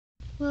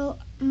Well,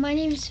 my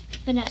name's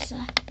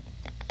Vanessa.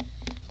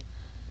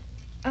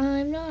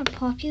 I'm not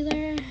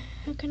popular,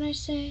 how can I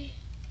say?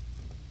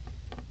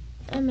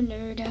 I'm a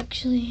nerd,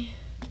 actually.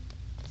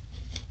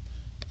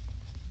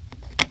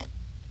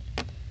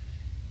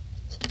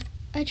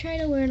 I try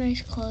to wear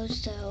nice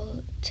clothes,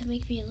 though, to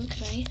make me look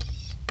nice.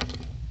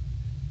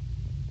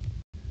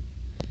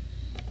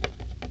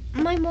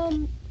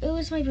 It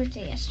was my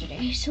birthday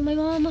yesterday, so my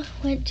mom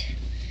went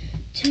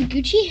to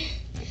Gucci,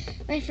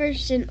 my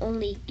first and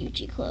only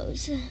Gucci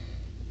clothes.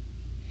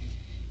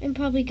 And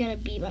probably gonna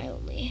be my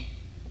only.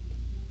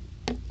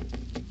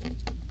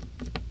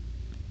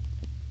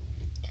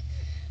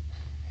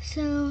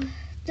 So,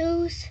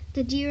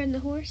 the deer and the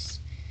horse,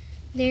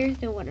 they're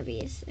the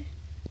wannabes.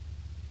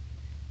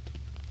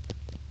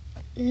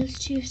 Those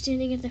two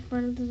standing at the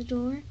front of the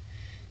door,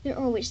 they're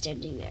always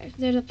standing there.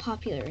 They're the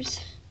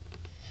populars.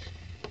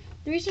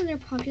 The reason they're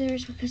popular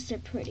is because they're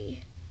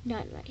pretty,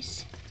 not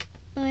nice.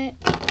 But,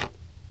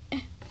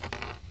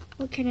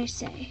 what can I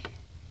say?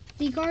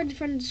 They guard the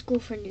front of the school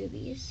for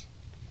newbies.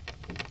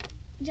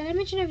 Did I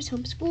mention I was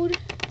homeschooled?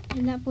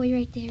 And that boy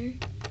right there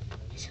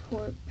is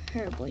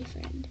her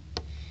boyfriend.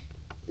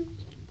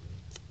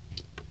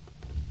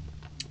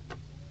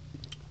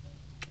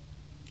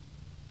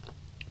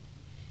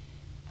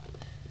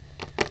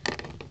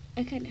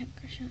 I kind of have a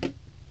crush on him.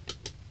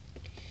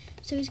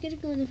 So he's gonna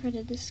go in the front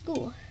of the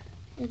school.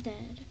 And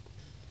then,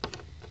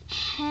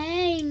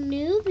 hey,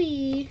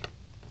 newbie.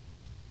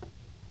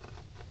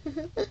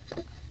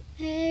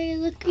 Hey,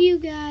 look you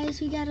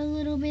guys. We got a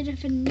little bit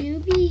of a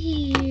newbie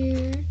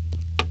here.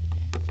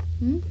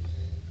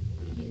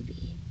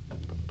 Newbie.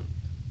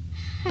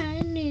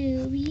 Hi,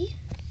 newbie.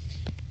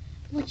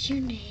 What's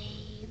your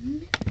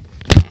name?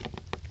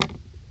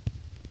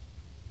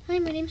 Hi,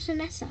 my name's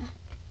Vanessa.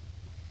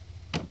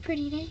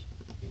 Pretty name,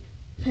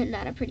 but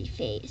not a pretty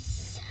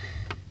face.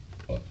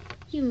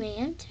 You may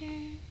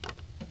enter.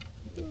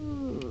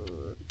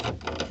 Ooh.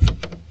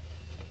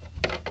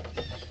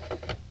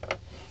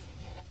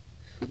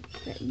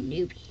 That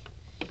newbie.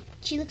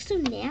 She looks so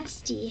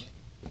nasty.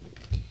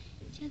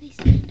 See how they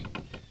stand?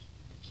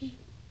 Okay.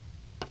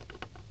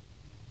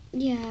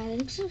 Yeah, they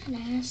look so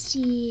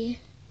nasty.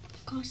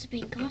 Gossip.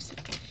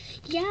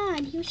 Yeah,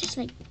 and he was just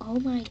like, oh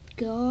my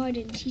god,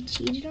 and he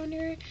cheated on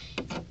her.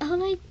 Oh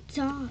my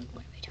dog.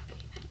 What are we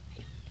talking about?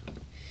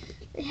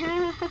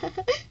 I don't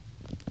know.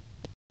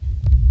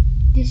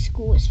 This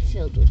school is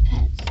filled with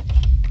pets.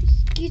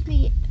 Excuse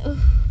me.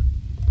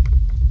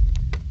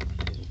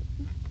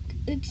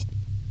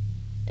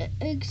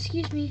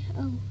 Excuse me.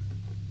 Oh.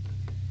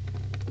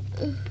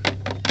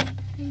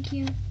 Thank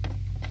you.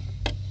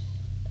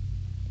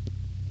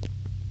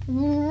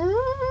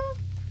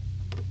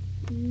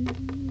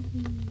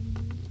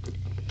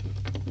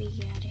 We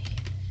got it.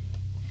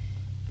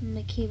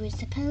 The key was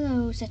the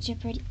pillow. Such a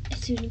pretty. As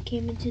soon as you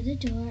came into the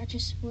door, I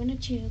just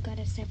wanted you. Got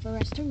a set for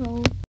us to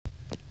roll.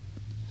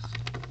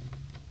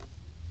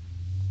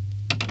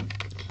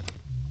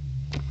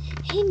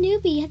 Hey,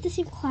 newbie, you have the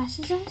same class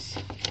as us?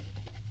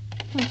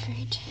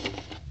 Perfect.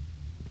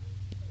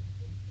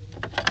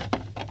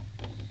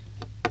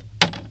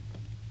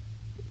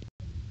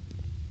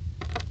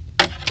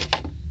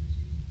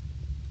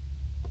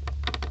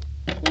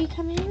 Are you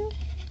coming?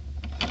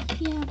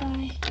 Yeah,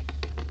 bye.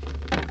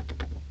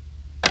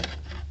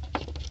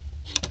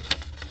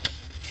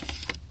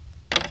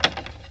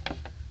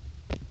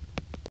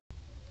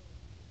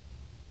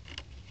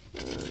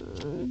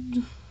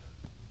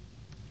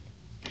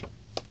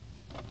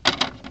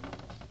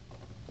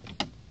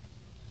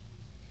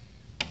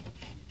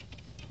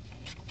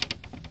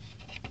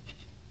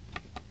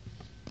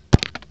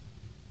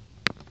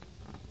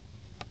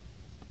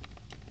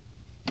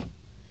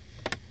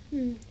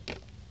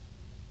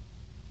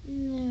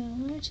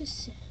 No, let's just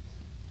sit.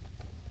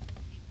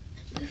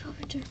 Move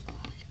over to her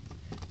quad.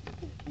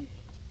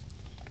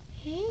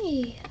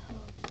 Hey,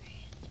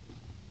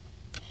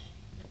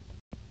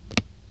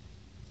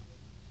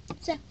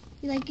 so,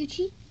 you like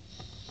Gucci?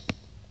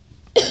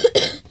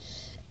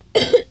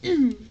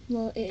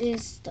 Well, it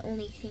is the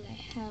only thing I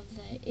have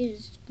that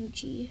is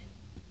Gucci.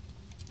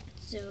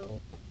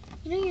 So,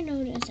 you know you're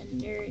known as a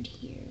nerd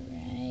here,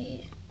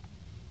 right?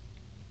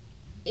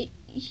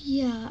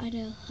 Yeah, I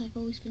know. I've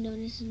always been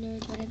known as a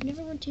nerd, but I've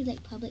never went to,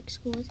 like, public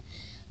schools.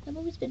 I've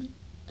always been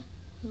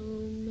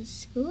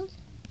homeschooled.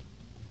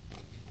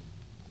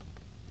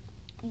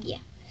 Yeah,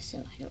 so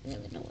I don't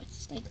really know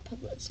what's like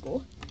public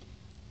school.